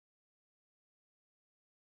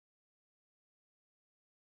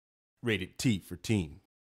Rated T for teen.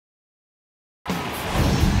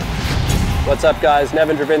 What's up, guys?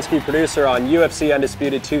 Nevin Dravinsky, producer on UFC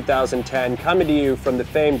Undisputed 2010, coming to you from the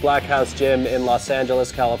famed Black House Gym in Los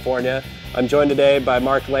Angeles, California. I'm joined today by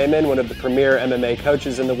Mark Lehman, one of the premier MMA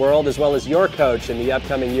coaches in the world, as well as your coach in the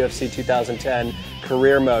upcoming UFC 2010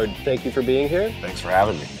 Career Mode. Thank you for being here. Thanks for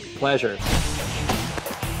having me. Pleasure.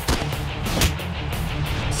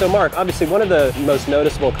 So Mark, obviously one of the most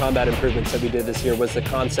noticeable combat improvements that we did this year was the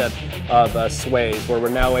concept of sways, where we're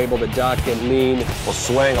now able to duck and lean. Well,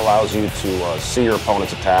 swaying allows you to see your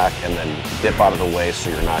opponent's attack and then dip out of the way so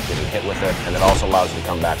you're not getting hit with it, and it also allows you to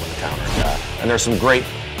come back with a counter attack. And there's some great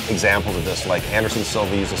examples of this, like Anderson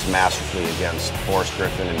Silva used this masterfully against Forrest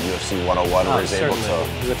Griffin in UFC 101, where he's able to...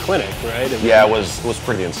 It was a clinic, right? Yeah, it was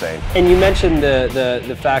pretty insane. And you mentioned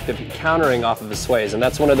the fact of countering off of the sways, and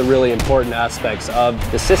that's one of the really important aspects of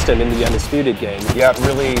the system in the Undisputed game. Yeah, it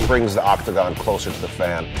really brings the octagon closer to the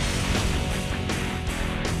fan.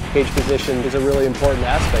 Cage position is a really important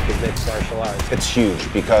aspect of mixed martial arts. It's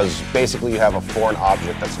huge because basically you have a foreign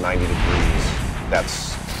object that's 90 degrees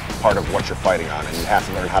that's part of what you're fighting on, and you have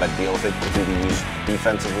to learn how to deal with it. It can be used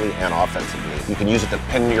defensively and offensively. You can use it to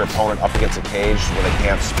pin your opponent up against a cage where they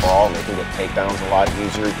can't sprawl and they can get takedowns a lot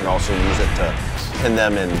easier. You can also use it to pin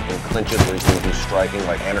them in clinches where you can do striking,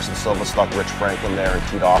 like Anderson Silva stuck Rich Franklin there and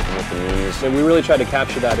teed off him with the knees. And we really try to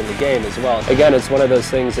capture that in the game as well. Again, it's one of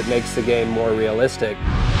those things that makes the game more realistic.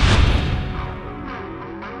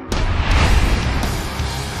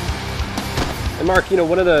 And Mark, you know,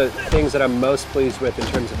 one of the things that I'm most pleased with in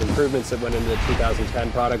terms of improvements that went into the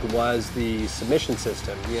 2010 product was the submission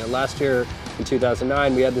system. You know, last year in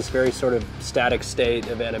 2009, we had this very sort of static state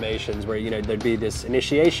of animations where, you know, there'd be this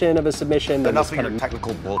initiation of a submission. Enough of your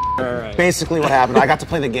technical bullshit. All right. Basically what happened, I got to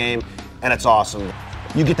play the game, and it's awesome.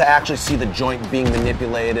 You get to actually see the joint being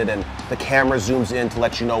manipulated, and the camera zooms in to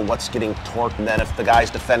let you know what's getting torqued, and then if the guy's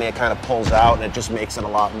defending, it kind of pulls out, and it just makes it a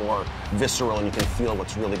lot more visceral, and you can feel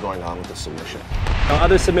what's really going on with the submission.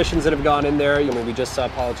 Other submissions that have gone in there, I mean, we just saw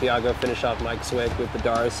Paulo Thiago finish off Mike Swick with the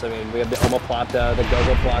Darce. I mean, we have the omoplata, the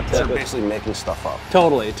gogoplata. They're basically making stuff up.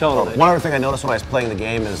 Totally. One other thing I noticed when I was playing the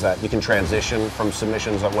game is that you can transition from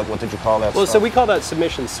submissions. What did you call that Well, stuff? so we call that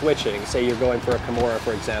submission switching. Say you're going for a Kimura,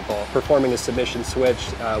 for example. Performing a submission switch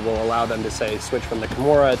will allow them to, say, switch from the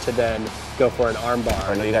Kimura to then go for an armbar.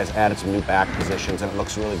 I know you guys added some new back positions, and it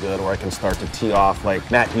looks really good, where I can start to tee off like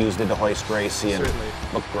Matt Hughes did to hoist Gracie, and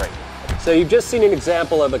looked great. So you've just seen an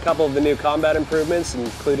example of a couple of the new combat improvements,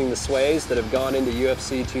 including the sways that have gone into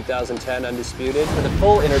UFC 2010 Undisputed. For the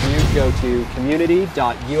full interview, go to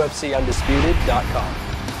community.ufcundisputed.com.